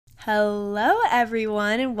Hello,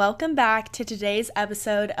 everyone, and welcome back to today's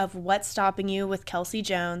episode of What's Stopping You with Kelsey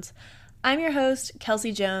Jones. I'm your host,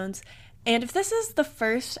 Kelsey Jones, and if this is the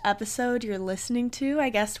first episode you're listening to, I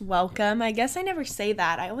guess welcome. I guess I never say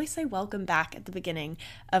that. I always say welcome back at the beginning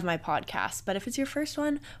of my podcast, but if it's your first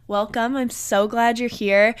one, welcome. I'm so glad you're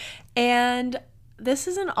here, and this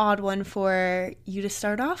is an odd one for you to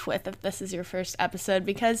start off with if this is your first episode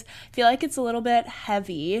because I feel like it's a little bit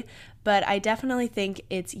heavy, but I definitely think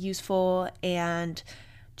it's useful and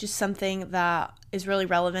just something that is really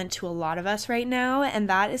relevant to a lot of us right now, and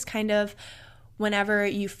that is kind of whenever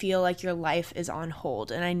you feel like your life is on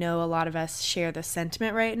hold. And I know a lot of us share this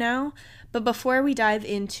sentiment right now. But before we dive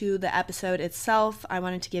into the episode itself, I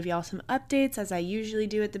wanted to give y'all some updates as I usually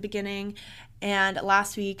do at the beginning. And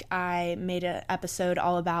last week I made an episode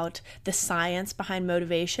all about the science behind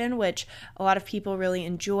motivation, which a lot of people really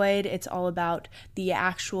enjoyed. It's all about the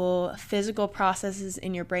actual physical processes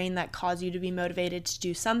in your brain that cause you to be motivated to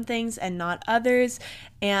do some things and not others.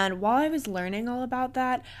 And while I was learning all about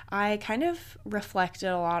that, I kind of reflected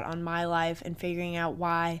a lot on my life and figuring out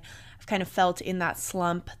why I've kind of felt in that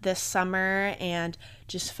slump this summer and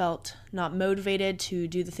just felt not motivated to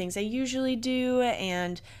do the things I usually do.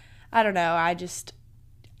 And I don't know, I just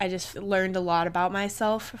learned a lot about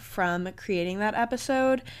myself from creating that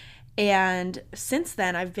episode. And since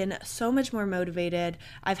then, I've been so much more motivated.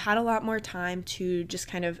 I've had a lot more time to just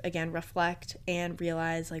kind of, again, reflect and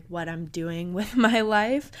realize like what I'm doing with my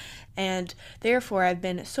life. And therefore, I've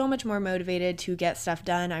been so much more motivated to get stuff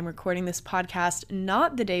done. I'm recording this podcast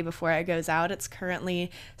not the day before it goes out. It's currently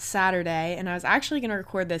Saturday. And I was actually going to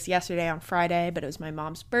record this yesterday on Friday, but it was my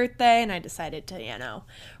mom's birthday. And I decided to,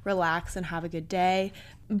 relax and have a good day.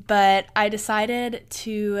 But I decided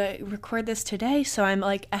to record this today, so I'm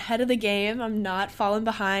like ahead of the game. I'm not falling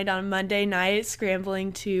behind on Monday night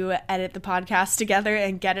scrambling to edit the podcast together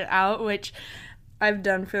and get it out, which I've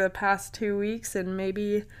done for the past 2 weeks, and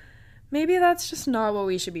maybe that's just not what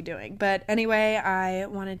we should be doing. But anyway, I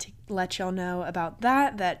wanted to let y'all know about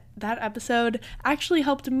that episode actually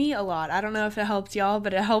helped me a lot. I don't know if it helped y'all,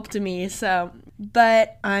 but it helped me.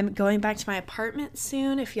 But I'm going back to my apartment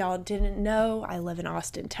soon. If y'all didn't know, I live in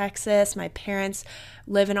Austin, Texas. My parents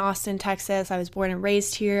live in Austin, Texas. I was born and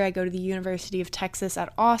raised here. I go to the University of Texas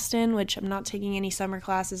at Austin, which I'm not taking any summer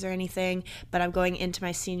classes or anything, but I'm going into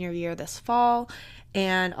my senior year this fall.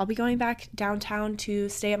 And I'll be going back downtown to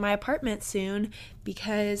stay at my apartment soon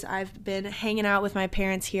because I've been hanging out with my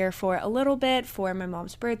parents here for a little bit for my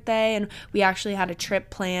mom's birthday. And we actually had a trip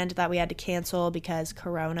planned that we had to cancel because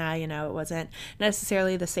Corona, it wasn't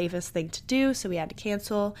necessarily the safest thing to do. So we had to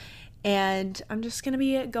cancel. And I'm just going to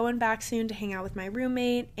be going back soon to hang out with my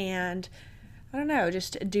roommate and I don't know,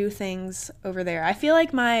 just do things over there. I feel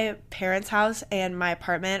like my parents' house and my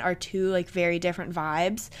apartment are two very different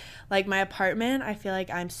vibes. Like my apartment, I feel like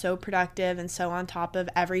I'm so productive and so on top of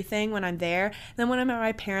everything when I'm there. And then when I'm at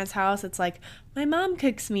my parents' house, it's like my mom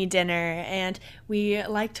cooks me dinner and we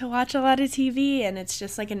like to watch a lot of TV and it's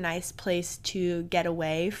just like a nice place to get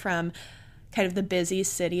away from kind of the busy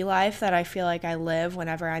city life that I feel like I live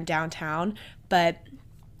whenever I'm downtown. But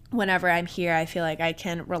whenever I'm here, I feel like I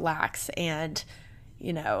can relax and,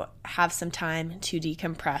 have some time to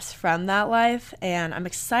decompress from that life. And I'm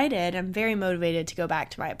excited. I'm very motivated to go back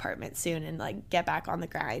to my apartment soon and get back on the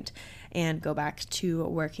grind and go back to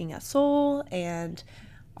working at Soul and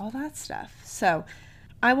all that stuff. So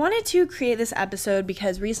I wanted to create this episode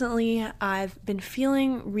because recently I've been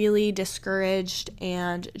feeling really discouraged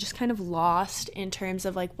and just kind of lost in terms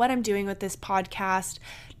of what I'm doing with this podcast.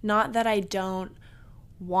 Not that I don't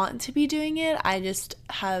want to be doing it. I just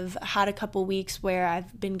have had a couple weeks where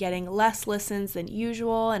I've been getting less listens than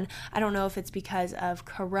usual, and I don't know if it's because of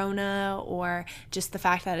Corona or just the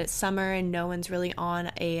fact that it's summer and no one's really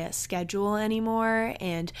on a schedule anymore.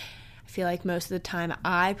 And I feel like most of the time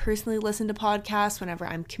I personally listen to podcasts whenever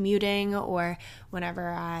I'm commuting or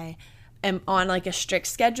whenever I am on a strict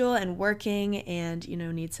schedule and working and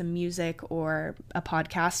need some music or a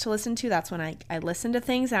podcast to listen to. That's when I listen to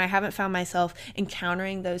things, and I haven't found myself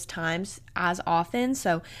encountering those times as often.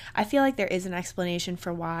 So I feel like there is an explanation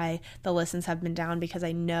for why the listens have been down, because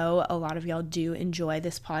I know a lot of y'all do enjoy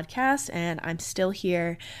this podcast and I'm still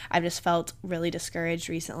here. I've just felt really discouraged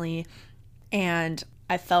recently, and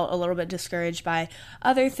I felt a little bit discouraged by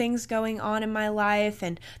other things going on in my life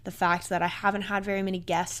and the fact that I haven't had very many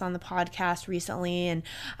guests on the podcast recently. And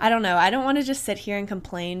I don't know, I don't want to just sit here and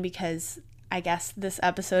complain, because I guess this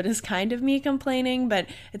episode is kind of me complaining, but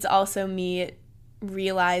it's also me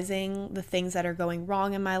realizing the things that are going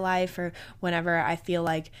wrong in my life, or whenever I feel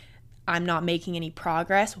like I'm not making any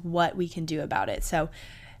progress, what we can do about it. So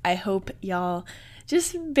I hope y'all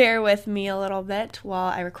just bear with me a little bit while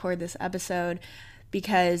I record this episode,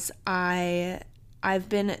 because I've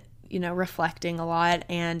been reflecting a lot,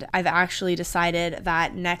 and I've actually decided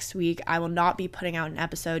that next week I will not be putting out an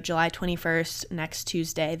episode. July 21st, next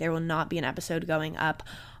Tuesday, there will not be an episode going up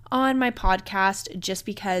on my podcast, just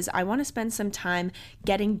because I want to spend some time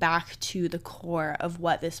getting back to the core of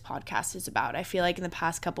what this podcast is about. I feel like in the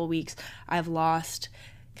past couple weeks, I've lost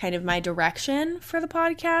kind of my direction for the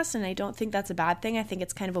podcast, and I don't think that's a bad thing. I think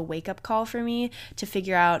it's kind of a wake-up call for me to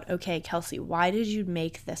figure out, okay, Kelsey, why did you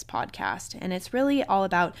make this podcast? And it's really all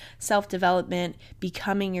about self-development,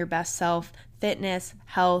 becoming your best self, fitness,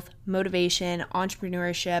 health, motivation,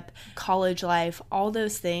 entrepreneurship, college life, all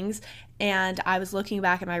those things. And I was looking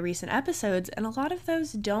back at my recent episodes, and a lot of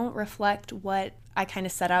those don't reflect what I kind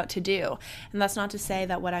of set out to do. And that's not to say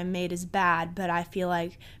that what I made is bad, but I feel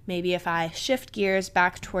like maybe if I shift gears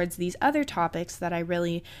back towards these other topics that I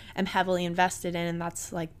really am heavily invested in, and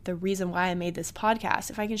that's like the reason why I made this podcast,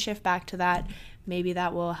 if I can shift back to that, maybe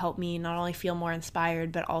that will help me not only feel more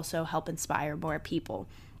inspired, but also help inspire more people.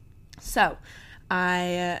 So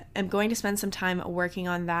I am going to spend some time working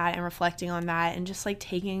on that and reflecting on that, and just like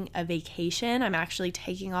taking a vacation. I'm actually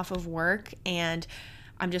taking off of work, and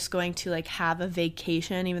I'm just going to like have a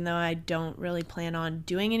vacation, even though I don't really plan on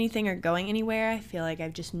doing anything or going anywhere. I feel like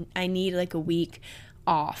I need like a week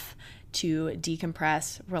off to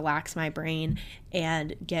decompress, relax my brain,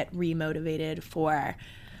 and get remotivated for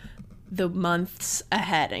the months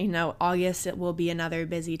ahead. August, it will be another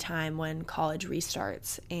busy time when college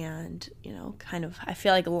restarts, and I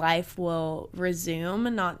feel like life will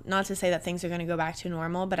resume. Not to say that things are going to go back to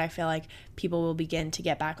normal, but I feel like people will begin to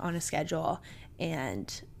get back on a schedule,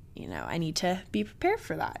 and I need to be prepared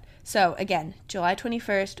for that. So again, July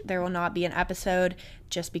 21st, there will not be an episode,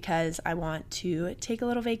 just because I want to take a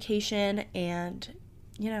little vacation and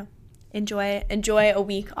enjoy a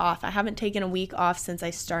week off. I haven't taken a week off since I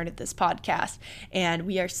started this podcast, and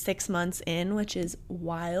we are 6 months in, which is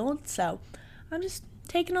wild. So I'm just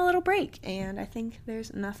taking a little break, and I think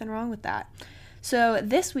there's nothing wrong with that. So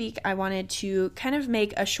this week I wanted to kind of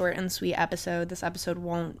make a short and sweet episode. This episode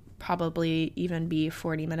won't probably even be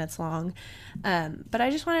 40 minutes long, but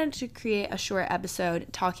I just wanted to create a short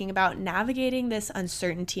episode talking about navigating this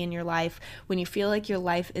uncertainty in your life when you feel like your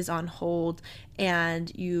life is on hold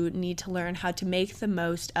and you need to learn how to make the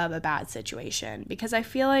most of a bad situation. Because I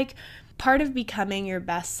feel like part of becoming your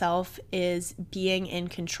best self is being in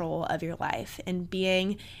control of your life and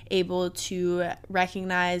being able to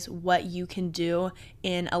recognize what you can do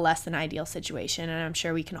in a less than ideal situation. And I'm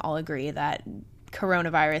sure we can all agree that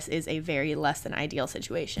coronavirus is a very less than ideal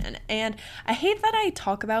situation. And I hate that I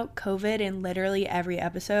talk about COVID in literally every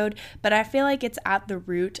episode, but I feel like it's at the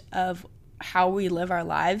root of how we live our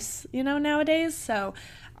lives, nowadays. So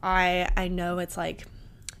I know it's like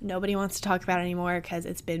nobody wants to talk about it anymore because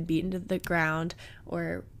it's been beaten to the ground,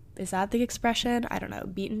 or is that the expression? I don't know,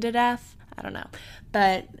 beaten to death? I don't know.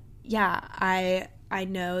 But yeah, I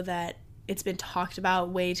know that it's been talked about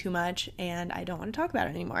way too much, and I don't want to talk about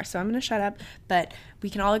it anymore. So I'm going to shut up, but we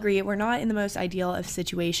can all agree we're not in the most ideal of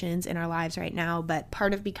situations in our lives right now, but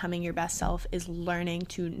part of becoming your best self is learning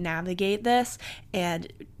to navigate this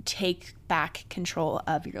and take back control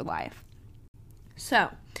of your life. So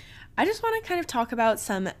I just want to kind of talk about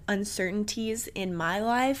some uncertainties in my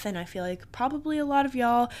life, and I feel like probably a lot of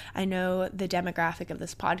y'all, I know the demographic of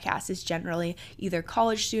this podcast is generally either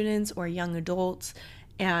college students or young adults,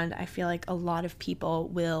 and I feel like a lot of people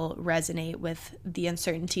will resonate with the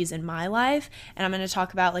uncertainties in my life, and I'm going to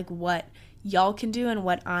talk about like what y'all can do and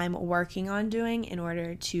what I'm working on doing in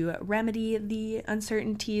order to remedy the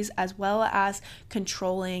uncertainties, as well as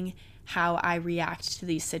controlling how I react to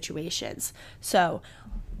these situations. So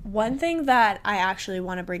one thing that I actually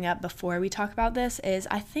want to bring up before we talk about this is,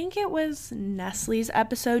 I think it was Nestle's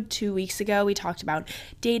episode 2 weeks ago. We talked about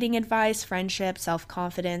dating advice, friendship,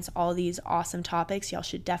 self-confidence, all these awesome topics. Y'all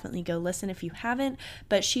should definitely go listen if you haven't.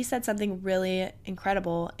 But she said something really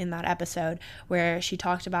incredible in that episode where she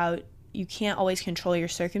talked about you can't always control your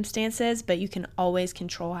circumstances, but you can always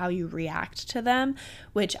control how you react to them,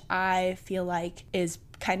 which I feel like is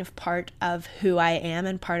kind of part of who I am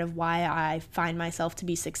and part of why I find myself to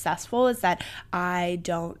be successful, is that I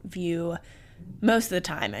don't view, most of the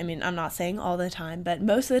time, I mean, I'm not saying all the time, but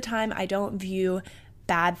most of the time I don't view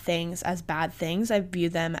bad things as bad things. I view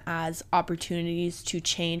them as opportunities to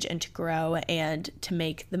change and to grow and to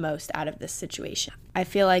make the most out of this situation. I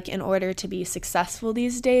feel like in order to be successful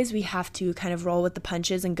these days, we have to kind of roll with the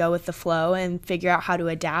punches and go with the flow and figure out how to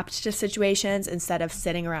adapt to situations instead of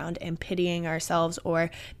sitting around and pitying ourselves or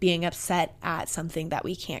being upset at something that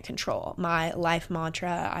we can't control. My life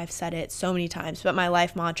mantra, I've said it so many times, but my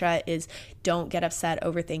life mantra is don't get upset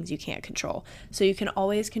over things you can't control. So you can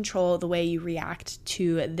always control the way you react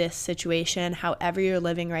to this situation. However you're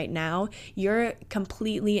living right now, you're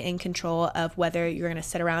completely in control of whether you're going to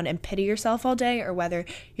sit around and pity yourself all day or whether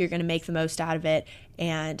you're going to make the most out of it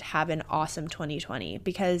and have an awesome 2020.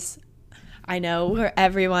 Because I know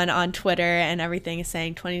everyone on Twitter and everything is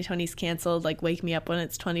saying 2020 is canceled, like wake me up when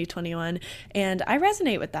it's 2021. And I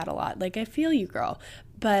resonate with that a lot. Like, I feel you, girl.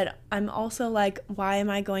 But I'm also like, why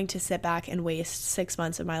am I going to sit back and waste 6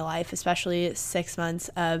 months of my life, especially 6 months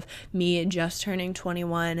of me just turning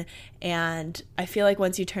 21? And I feel like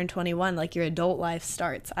once you turn 21, like your adult life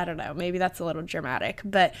starts. I don't know, maybe that's a little dramatic,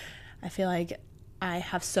 but I feel like I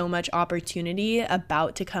have so much opportunity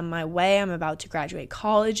about to come my way. I'm about to graduate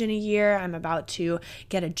college in a year. I'm about to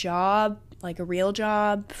get a job, like a real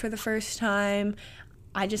job for the first time.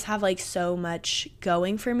 I just have like so much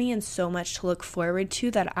going for me and so much to look forward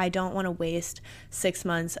to that I don't want to waste 6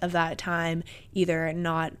 months of that time either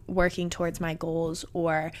not working towards my goals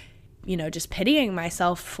or, you know, just pitying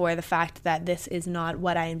myself for the fact that this is not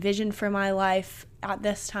what I envisioned for my life at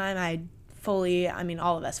this time.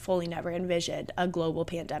 All of us fully never envisioned a global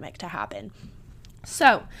pandemic to happen.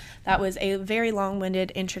 So that was a very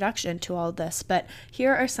long-winded introduction to all this, but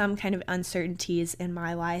here are some kind of uncertainties in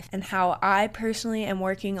my life and how I personally am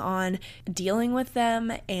working on dealing with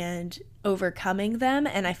them and overcoming them.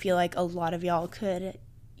 And I feel like a lot of y'all could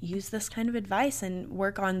use this kind of advice and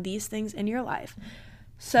work on these things in your life.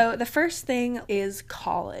 So the first thing is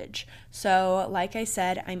college. So like I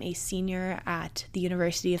said, I'm a senior at the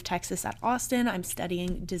University of Texas at Austin. I'm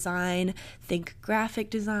studying design, think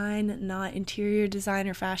graphic design, not interior design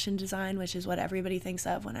or fashion design, which is what everybody thinks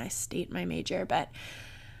of when I state my major. But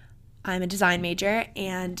I'm a design major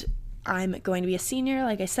and I'm going to be a senior,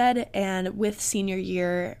 like I said. And with senior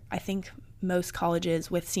year, I think most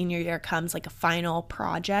colleges with senior year comes like a final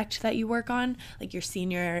project that you work on, like your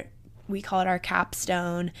senior. We call it our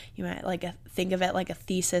capstone. You might think of it like a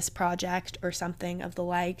thesis project or something of the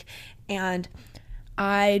like. And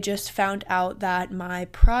I just found out that my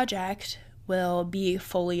project will be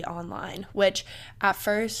fully online, which at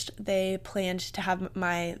first they planned to have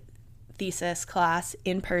my thesis class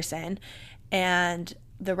in person and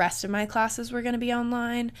the rest of my classes were going to be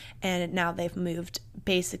online. And now they've moved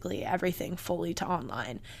basically everything fully to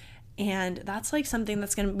online. And that's like something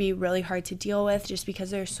that's going to be really hard to deal with just because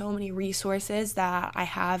there's so many resources that I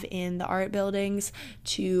have in the art buildings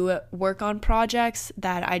to work on projects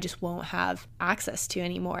that I just won't have access to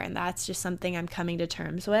anymore. And that's just something I'm coming to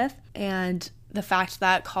terms with. And the fact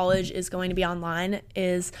that college is going to be online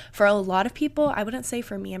is, for a lot of people, I wouldn't say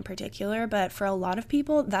for me in particular, but for a lot of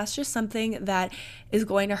people, that's just something that is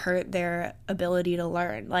going to hurt their ability to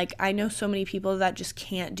learn. Like, I know so many people that just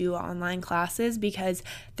can't do online classes because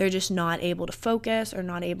they're just not able to focus or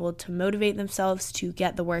not able to motivate themselves to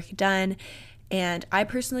get the work done. And I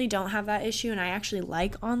personally don't have that issue, and I actually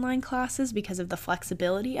like online classes because of the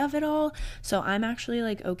flexibility of it all. So I'm actually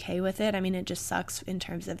like okay with it. I mean, it just sucks in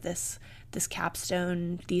terms of this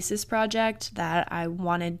capstone thesis project that I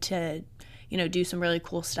wanted to, do some really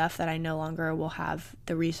cool stuff that I no longer will have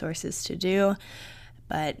the resources to do.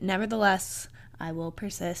 But nevertheless, I will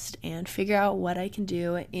persist and figure out what I can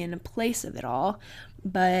do in place of it all.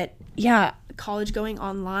 But yeah, college going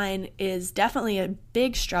online is definitely a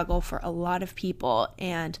big struggle for a lot of people.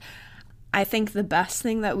 And I think the best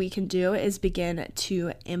thing that we can do is begin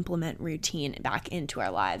to implement routine back into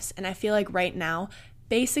our lives. And I feel like right now,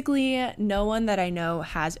 basically no one that I know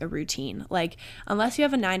has a routine. Like, unless you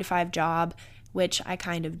have a 9-to-5 job, which I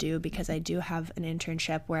kind of do because I do have an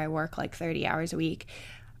internship where I work like 30 hours a week.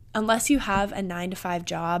 Unless you have a 9-to-5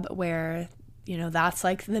 job where, that's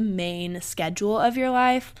like the main schedule of your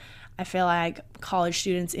life, I feel like college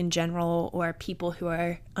students in general or people who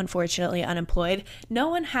are unfortunately unemployed, no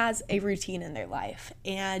one has a routine in their life.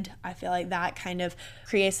 And I feel like that kind of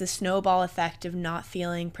creates a snowball effect of not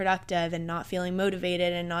feeling productive and not feeling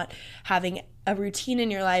motivated and not having a routine in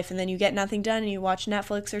your life. And then you get nothing done and you watch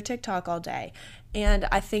Netflix or TikTok all day. And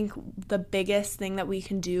I think the biggest thing that we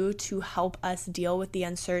can do to help us deal with the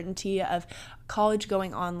uncertainty of college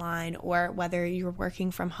going online, or whether you're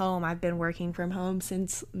working from home, I've been working from home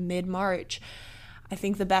since mid-March, I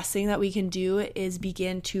think the best thing that we can do is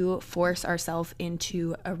begin to force ourselves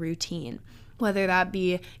into a routine. whether that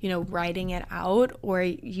be, writing it out or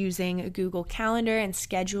using a Google Calendar and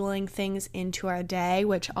scheduling things into our day,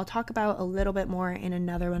 which I'll talk about a little bit more in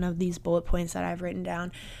another one of these bullet points that I've written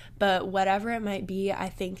down. But whatever it might be, I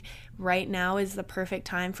think right now is the perfect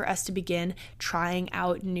time for us to begin trying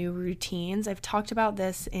out new routines. I've talked about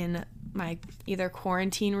this in my either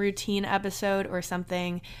quarantine routine episode or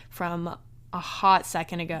something from a hot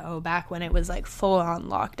second ago, back when it was like full on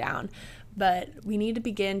lockdown. But we need to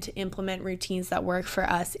begin to implement routines that work for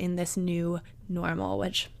us in this new normal,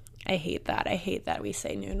 which I hate that. I hate that we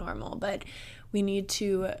say new normal, but we need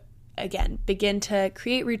to, again, begin to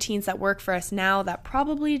create routines that work for us now that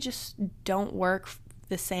probably just don't work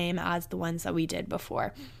the same as the ones that we did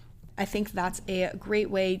before. I think that's a great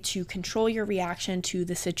way to control your reaction to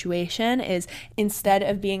the situation, is instead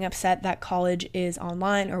of being upset that college is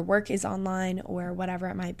online or work is online or whatever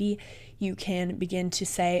it might be, you can begin to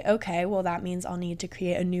say, okay, well, that means I'll need to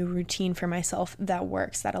create a new routine for myself that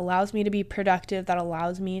works, that allows me to be productive, that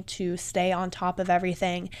allows me to stay on top of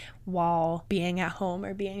everything while being at home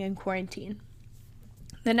or being in quarantine.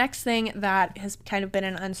 The next thing that has kind of been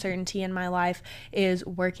an uncertainty in my life is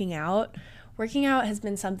working out. Working out has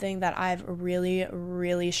been something that I've really,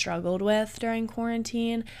 really struggled with during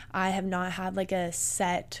quarantine. I have not had like a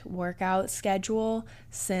set workout schedule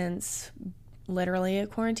since literally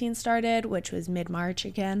quarantine started, which was mid-March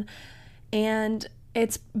again. And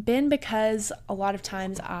it's been because a lot of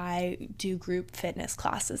times I do group fitness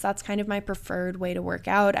classes. That's kind of my preferred way to work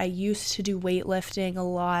out. I used to do weightlifting a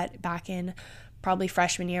lot back in probably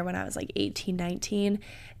freshman year when I was like 18, 19.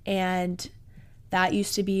 And that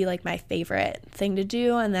used to be like my favorite thing to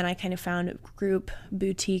do. And then I kind of found group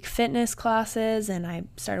boutique fitness classes and I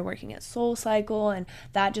started working at SoulCycle, and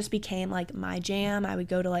that just became like my jam. I would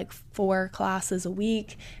go to like 4 classes a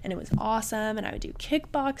week and it was awesome. And I would do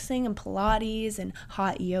kickboxing and Pilates and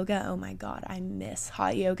hot yoga. Oh my God, I miss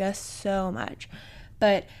hot yoga so much.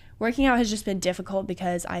 But working out has just been difficult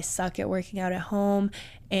because I suck at working out at home,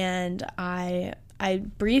 and I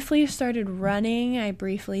briefly started running. I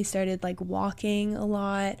briefly started like walking a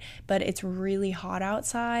lot, but it's really hot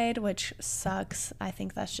outside, which sucks. I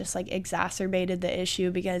think that's just like exacerbated the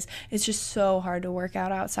issue because it's just so hard to work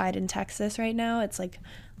out outside in Texas right now. It's like,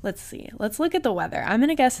 let's look at the weather. I'm going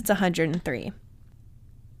to guess it's 103.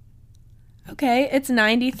 Okay, it's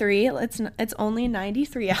 93. It's only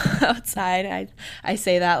 93 outside. I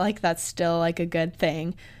say that like that's still like a good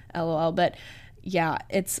thing. LOL, but yeah,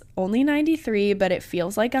 it's only 93, but it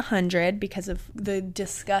feels like 100 because of the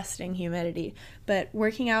disgusting humidity. But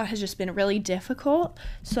working out has just been really difficult.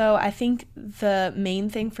 So I think the main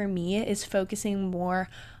thing for me is focusing more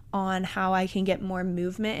on how I can get more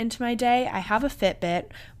movement into my day. I have a Fitbit,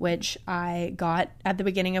 which I got at the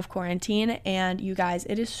beginning of quarantine, and you guys,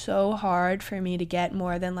 it is so hard for me to get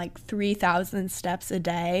more than like 3,000 steps a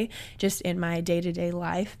day just in my day-to-day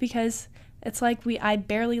life because it's like I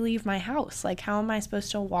barely leave my house. Like, how am I supposed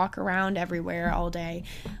to walk around everywhere all day?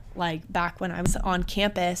 Like back when I was on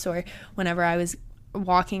campus or whenever I was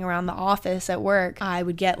walking around the office at work, I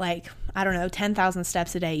would get like, 10,000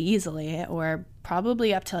 steps a day easily, or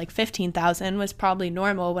probably up to like 15,000 was probably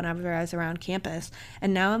normal whenever I was around campus.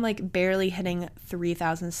 And now I'm like barely hitting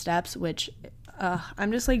 3,000 steps, which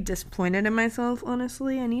I'm just like disappointed in myself,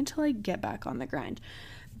 honestly. I need to like get back on the grind.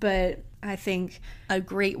 But I think a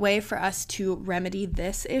great way for us to remedy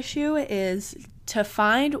this issue is to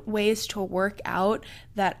find ways to work out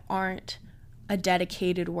that aren't a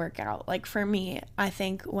dedicated workout. Like for me, I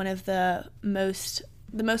think one of the most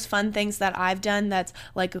fun things that I've done that's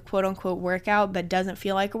like a quote unquote workout but doesn't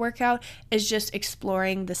feel like a workout is just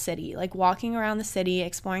exploring the city, like walking around the city,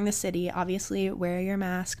 exploring the city. Obviously, wear your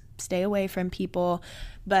mask, stay away from people,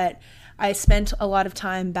 but I spent a lot of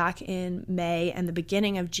time back in May and the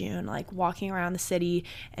beginning of June, like walking around the city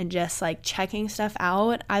and just like checking stuff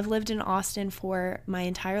out. I've lived in Austin for my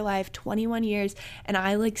entire life, 21 years, and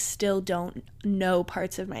I like still don't know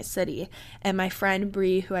parts of my city. And my friend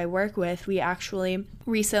Bree, who I work with, we actually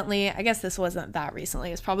recently, I guess this wasn't that recently,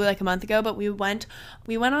 it was probably like a month ago, but we went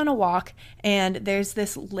on a walk, and there's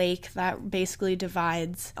this lake that basically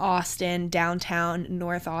divides Austin, downtown,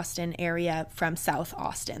 North Austin area from South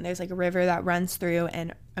Austin. There's like a river that runs through,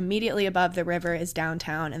 and immediately above the river is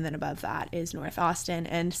downtown, and then above that is North Austin,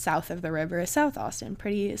 and south of the river is South Austin.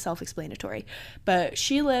 Pretty self-explanatory. But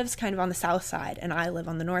she lives kind of on the south side, and I live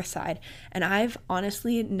on the north side, and I've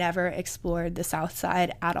honestly never explored the south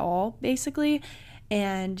side at all, basically.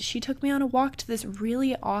 And she took me on a walk to this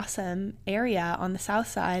really awesome area on the south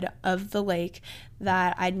side of the lake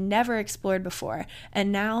that I'd never explored before. And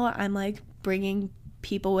now I'm like bringing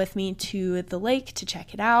people with me to the lake to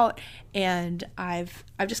check it out, and I've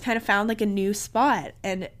just kind of found like a new spot,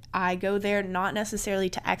 and I go there not necessarily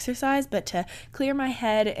to exercise, but to clear my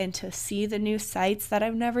head and to see the new sights that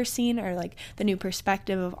I've never seen, or like the new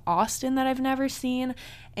perspective of Austin that I've never seen.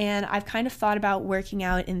 And I've kind of thought about working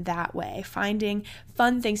out in that way, finding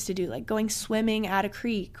fun things to do, like going swimming at a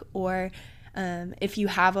creek, or if you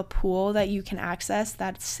have a pool that you can access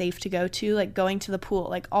that's safe to go to, like going to the pool.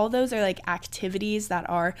 Like all those are like activities that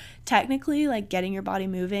are technically like getting your body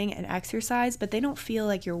moving and exercise, but they don't feel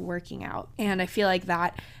like you're working out. And I feel like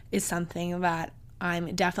that is something that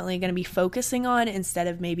I'm definitely going to be focusing on instead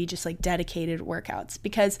of maybe just like dedicated workouts,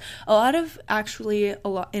 because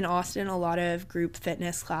in Austin, a lot of group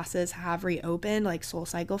fitness classes have reopened, like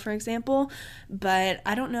SoulCycle, for example, but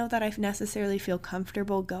I don't know that I necessarily feel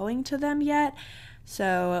comfortable going to them yet.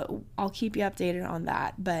 So I'll keep you updated on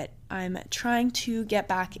that, but I'm trying to get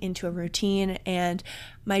back into a routine, and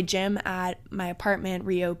my gym at my apartment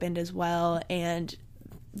reopened as well, and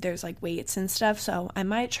there's like weights and stuff, so I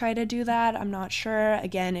might try to do that. I'm not sure.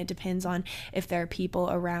 Again, it depends on if there are people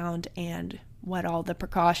around and what all the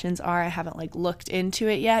precautions are. I haven't like looked into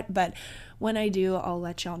it yet, but when I do, I'll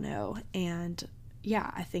let y'all know. And yeah,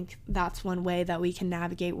 I think that's one way that we can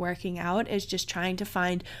navigate working out, is just trying to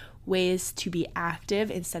find ways to be active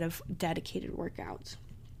instead of dedicated workouts.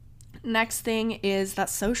 Next thing is that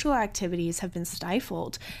social activities have been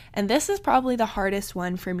stifled. And this is probably the hardest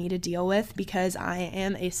one for me to deal with, because I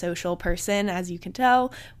am a social person, as you can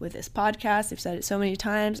tell with this podcast. I've said it so many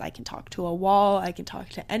times. I can talk to a wall. I can talk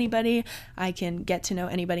to anybody. I can get to know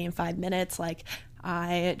anybody in 5 minutes. Like,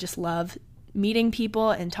 I just love meeting people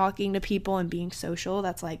and talking to people and being social.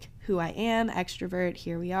 That's like who I am, extrovert,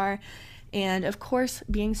 here we are. And of course,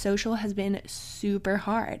 being social has been super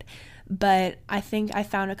hard. But I think I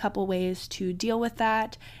found a couple ways to deal with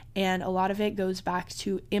that, and a lot of it goes back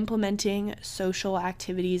to implementing social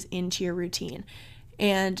activities into your routine.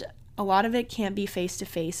 And a lot of it can't be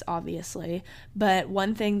face-to-face, obviously, but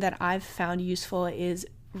one thing that I've found useful is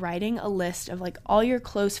writing a list of like all your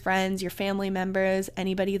close friends, your family members,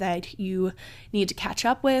 anybody that you need to catch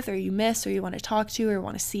up with, or you miss, or you want to talk to, or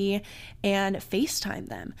want to see, and FaceTime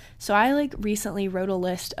them. So I like recently wrote a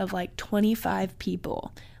list of like 25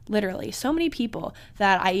 people. Literally so many people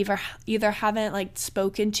that I either haven't like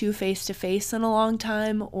spoken to face to face in a long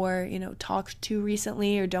time, or talked to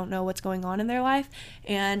recently, or don't know what's going on in their life,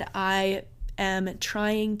 and I am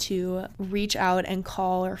trying to reach out and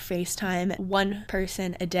call or FaceTime one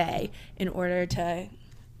person a day in order to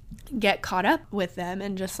get caught up with them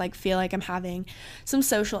and just like feel like I'm having some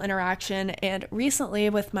social interaction. And recently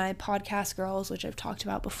with my podcast girls, which I've talked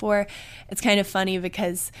about before, it's kind of funny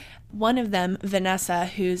because one of them, Vanessa,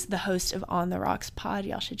 who's the host of On the Rocks pod,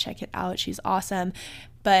 y'all should check it out, she's awesome,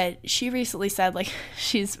 but she recently said like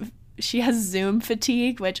she has Zoom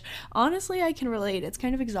fatigue, which honestly I can relate. It's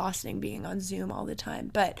kind of exhausting being on Zoom all the time,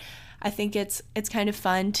 but I think it's kind of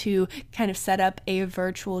fun to kind of set up a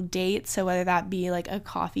virtual date. So whether that be like a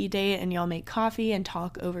coffee date and y'all make coffee and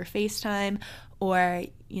talk over FaceTime, or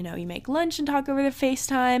you make lunch and talk over the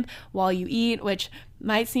FaceTime while you eat, which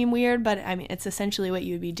might seem weird, but I mean it's essentially what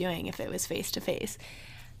you would be doing if it was face to face.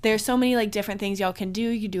 There's so many like different things y'all can do.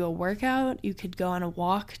 You could do a workout, you could go on a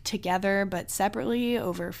walk together but separately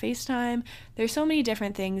over FaceTime. There's so many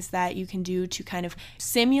different things that you can do to kind of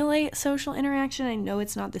simulate social interaction. I know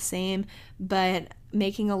it's not the same, but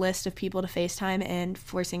making a list of people to FaceTime and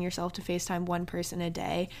forcing yourself to FaceTime one person a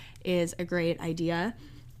day is a great idea.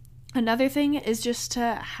 Another thing is just to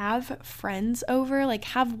have friends over, like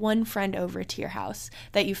have one friend over to your house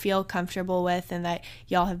that you feel comfortable with and that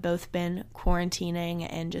y'all have both been quarantining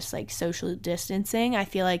and just like social distancing. I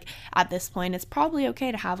feel like at this point it's probably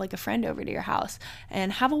okay to have like a friend over to your house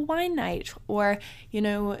and have a wine night, or,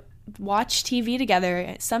 watch TV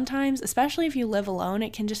together. Sometimes, especially if you live alone,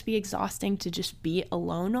 it can just be exhausting to just be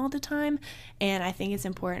alone all the time. And I think it's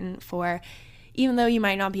important for, even though you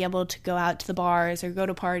might not be able to go out to the bars or go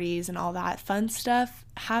to parties and all that fun stuff,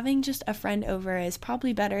 having just a friend over is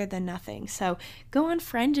probably better than nothing. So go on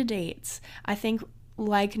friend dates. I think,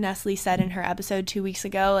 like Nestle said in her episode 2 weeks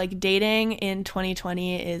ago, like dating in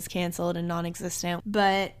 2020 is canceled and non-existent.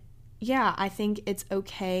 But yeah, I think it's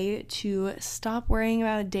okay to stop worrying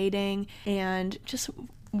about dating and just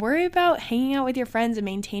worry about hanging out with your friends and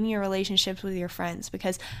maintaining your relationships with your friends,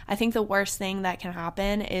 because I think the worst thing that can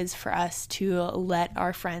happen is for us to let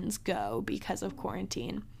our friends go because of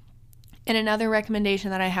quarantine. And another recommendation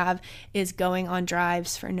that I have is going on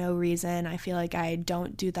drives for no reason. I feel like I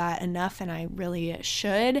don't do that enough, and I really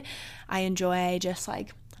should. I enjoy just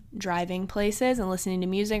like driving places and listening to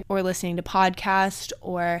music or listening to podcasts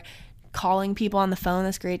or calling people on the phone,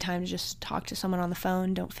 that's a great time to just talk to someone on the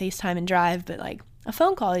phone. Don't FaceTime and drive, but like a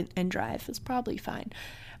phone call and drive is probably fine.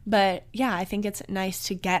 But yeah, I think it's nice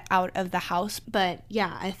to get out of the house. But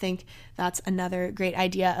yeah, I think that's another great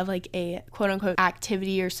idea of like a quote unquote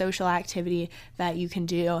activity or social activity that you can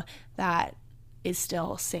do that is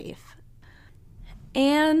still safe.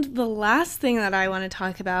 And the last thing that I want to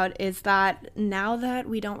talk about is that now that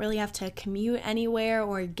we don't really have to commute anywhere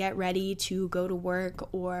or get ready to go to work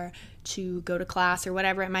or to go to class or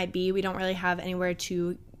whatever it might be, we don't really have anywhere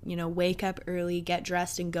to wake up early, get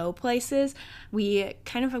dressed, and go places. We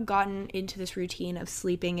kind of have gotten into this routine of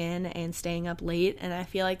sleeping in and staying up late, and I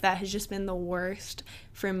feel like that has just been the worst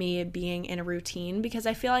for me, being in a routine, because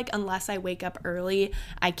I feel like unless I wake up early,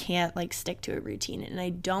 I can't like stick to a routine, and I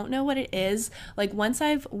don't know what it is. Like once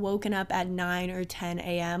I've woken up at 9 or 10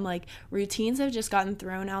 a.m., like routines have just gotten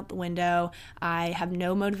thrown out the window. I have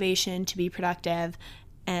no motivation to be productive,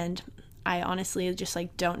 and I honestly just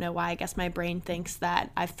like don't know why. I guess my brain thinks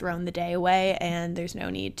that I've thrown the day away and there's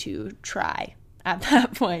no need to try at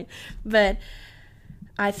that point. But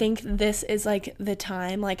I think this is like the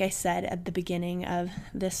time, like I said at the beginning of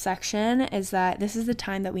this section, is that this is the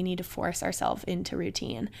time that we need to force ourselves into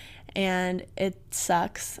routine. And it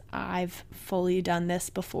sucks. I've fully done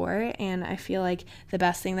this before, and I feel like the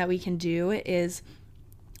best thing that we can do is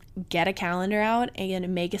get a calendar out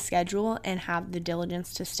and make a schedule and have the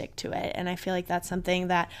diligence to stick to it. And I feel like that's something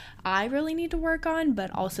that I really need to work on,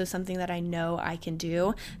 but also something that I know I can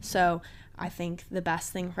do. So I think the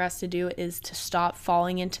best thing for us to do is to stop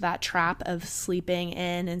falling into that trap of sleeping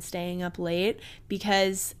in and staying up late,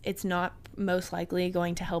 because it's not most likely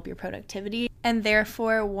going to help your productivity and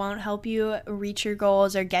therefore won't help you reach your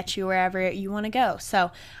goals or get you wherever you want to go.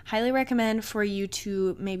 So highly recommend for you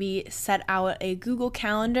to maybe set out a Google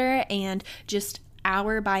Calendar and just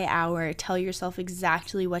hour by hour tell yourself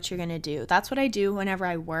exactly what you're going to do. That's what I do whenever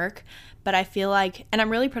I work, but I feel like, and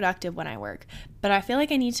I'm really productive when I work, but I feel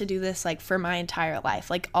like I need to do this like for my entire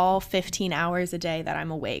life, like all 15 hours a day that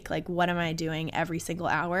I'm awake. Like what am I doing every single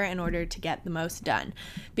hour in order to get the most done?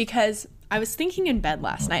 Because I was thinking in bed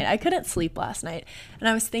last night, I couldn't sleep last night, and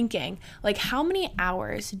I was thinking, like, how many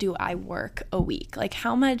hours do I work a week? Like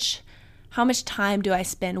how much time do I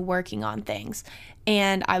spend working on things?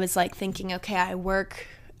 And I was like thinking, okay, I work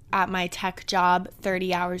at my tech job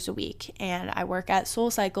 30 hours a week, and I work at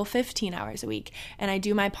SoulCycle 15 hours a week, and I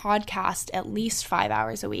do my podcast at least 5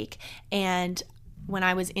 hours a week. And when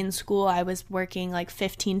I was in school, I was working like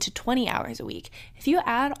 15 to 20 hours a week. If you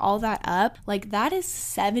add all that up, like that is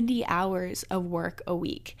 70 hours of work a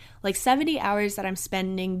week. Like 70 hours that I'm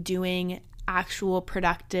spending doing actual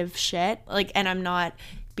productive shit. Like, and I'm not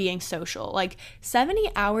being social. Like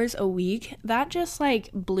 70 hours a week, that just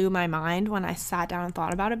like blew my mind when I sat down and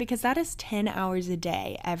thought about it, because that is 10 hours a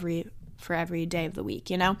day for every day of the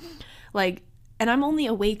week, Like, and I'm only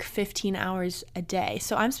awake 15 hours a day.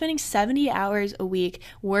 So I'm spending 70 hours a week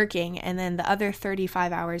working, and then the other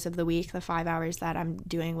 35 hours of the week, the 5 hours that I'm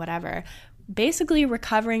doing whatever, basically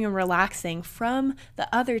recovering and relaxing from the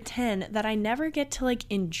other 10 that I never get to like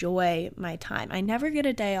enjoy my time. I never get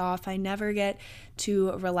a day off. I never get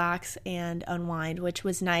to relax and unwind, which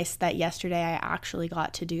was nice that yesterday I actually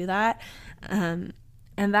got to do that. And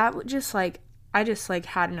that just like, I just like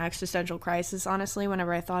had an existential crisis, honestly,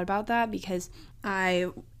 whenever I thought about that, because I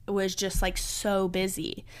was just like so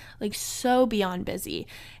busy, like so beyond busy.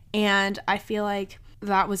 And I feel like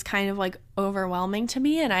that was kind of like overwhelming to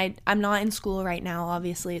me. And I'm not in school right now.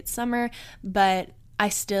 Obviously it's summer, but I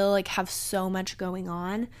still like have so much going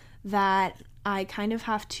on that I kind of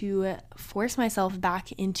have to force myself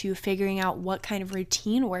back into figuring out what kind of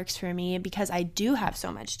routine works for me, because I do have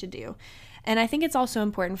so much to do. And I think it's also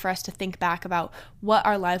important for us to think back about what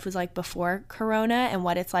our life was like before Corona and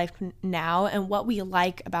what it's like now, and what we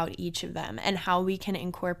like about each of them, and how we can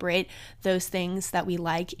incorporate those things that we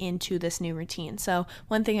like into this new routine. So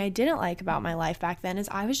one thing I didn't like about my life back then is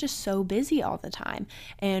I was just so busy all the time.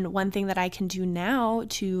 And one thing that I can do now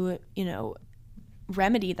to,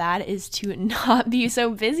 remedy that is to not be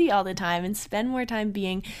so busy all the time and spend more time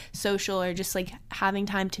being social, or just like having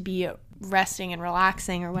time to be resting and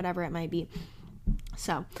relaxing, or whatever it might be.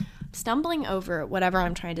 So stumbling over whatever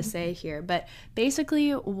I'm trying to say here, but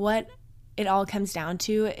basically what it all comes down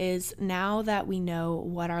to is, now that we know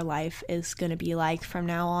what our life is going to be like from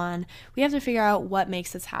now on, we have to figure out what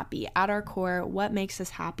makes us happy at our core, what makes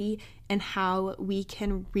us happy, and how we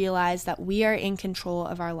can realize that we are in control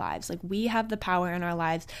of our lives. Like we have the power in our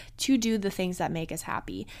lives to do the things that make us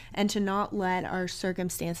happy, and to not let our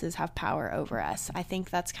circumstances have power over us. I think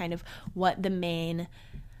that's kind of what the main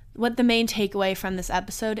what the main takeaway from this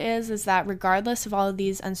episode is that regardless of all of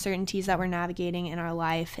these uncertainties that we're navigating in our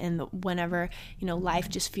life, and whenever, life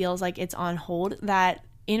just feels like it's on hold, that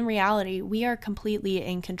in reality, we are completely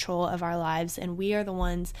in control of our lives, and we are the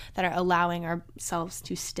ones that are allowing ourselves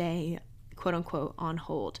to stay, quote unquote, on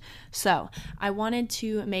hold. So I wanted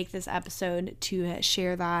to make this episode to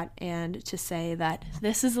share that, and to say that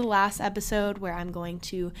this is the last episode where I'm going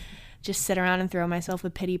to just sit around and throw myself a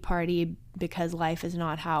pity party because life is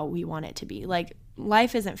not how we want it to be. Like,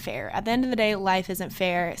 life isn't fair. At the end of the day, life isn't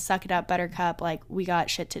fair. Suck it up, buttercup. Like, we got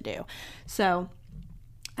shit to do. So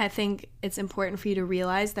I think it's important for you to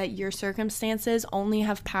realize that your circumstances only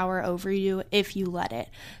have power over you if you let it.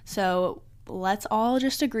 So let's all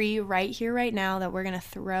just agree right here, right now, that we're going to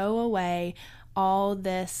throw away all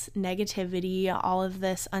this negativity, all of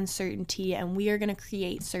this uncertainty, and we are going to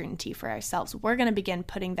create certainty for ourselves. We're going to begin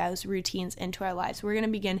putting those routines into our lives. We're going to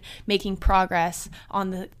begin making progress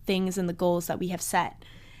on the things and the goals that we have set.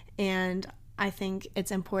 And I think it's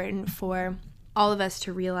important for all of us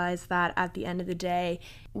to realize that at the end of the day,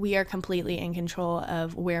 we are completely in control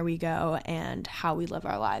of where we go and how we live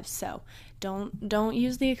our lives. So don't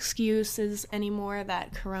use the excuses anymore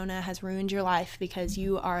that Corona has ruined your life, because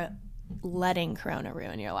you are letting Corona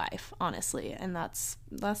ruin your life, honestly. And that's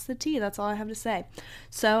the tea. That's all I have to say.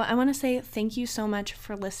 So I want to say thank you so much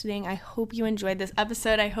for listening. I hope you enjoyed this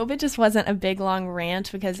episode. I hope it just wasn't a big long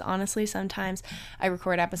rant, because honestly, sometimes I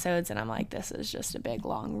record episodes and I'm like, this is just a big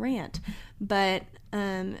long rant. But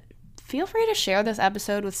feel free to share this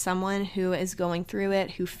episode with someone who is going through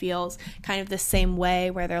it, who feels kind of the same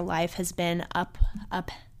way, where their life has been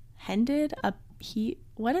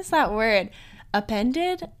what is that word?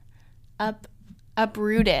 Uprooted.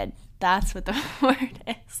 That's what the word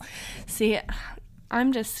is. See,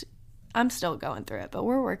 I'm still going through it, but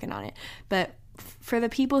we're working on it. But for the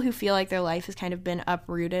people who feel like their life has kind of been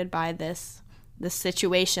uprooted by this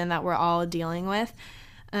situation that we're all dealing with,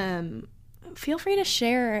 feel free to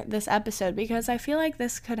share this episode, because I feel like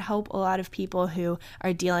this could help a lot of people who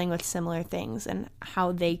are dealing with similar things, and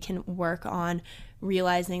how they can work on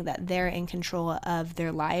realizing that they're in control of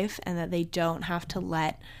their life, and that they don't have to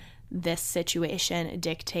let this situation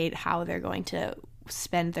dictate how they're going to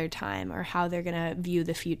spend their time, or how they're going to view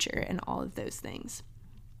the future, and all of those things.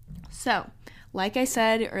 So, like I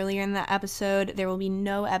said earlier in the episode, there will be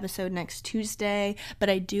no episode next Tuesday, but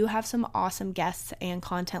I do have some awesome guests and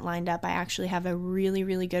content lined up. I actually have a really,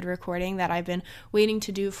 really good recording that I've been waiting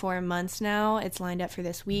to do for months now. It's lined up for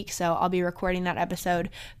this week, so I'll be recording that episode,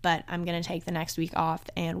 but I'm going to take the next week off,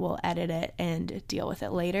 and we'll edit it and deal with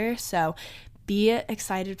it later. So be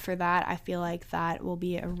excited for that. I feel like that will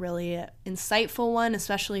be a really insightful one,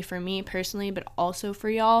 especially for me personally, but also for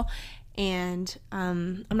y'all. And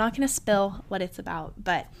I'm not going to spill what it's about,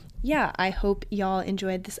 but yeah, I hope y'all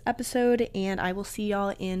enjoyed this episode, and I will see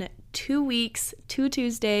y'all in 2 weeks, 2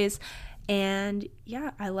 Tuesdays. And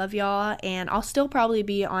yeah, I love y'all, and I'll still probably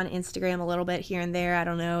be on Instagram a little bit here and there. I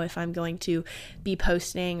don't know if I'm going to be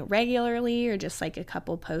posting regularly or just like a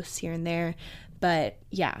couple posts here and there, but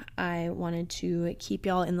yeah, I wanted to keep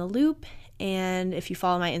y'all in the loop. And if you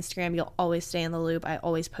follow my Instagram, you'll always stay in the loop. I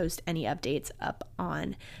always post any updates up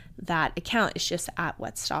on that account. It's just at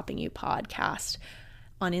What's Stopping You Podcast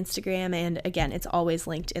on Instagram. And again, it's always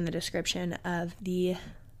linked in the description of the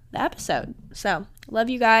episode. So love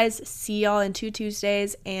you guys. See y'all in 2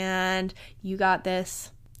 Tuesdays, and you got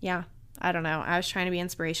this. Yeah, I don't know. I was trying to be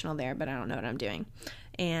inspirational there, but I don't know what I'm doing.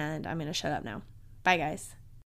 And I'm going to shut up now. Bye, guys.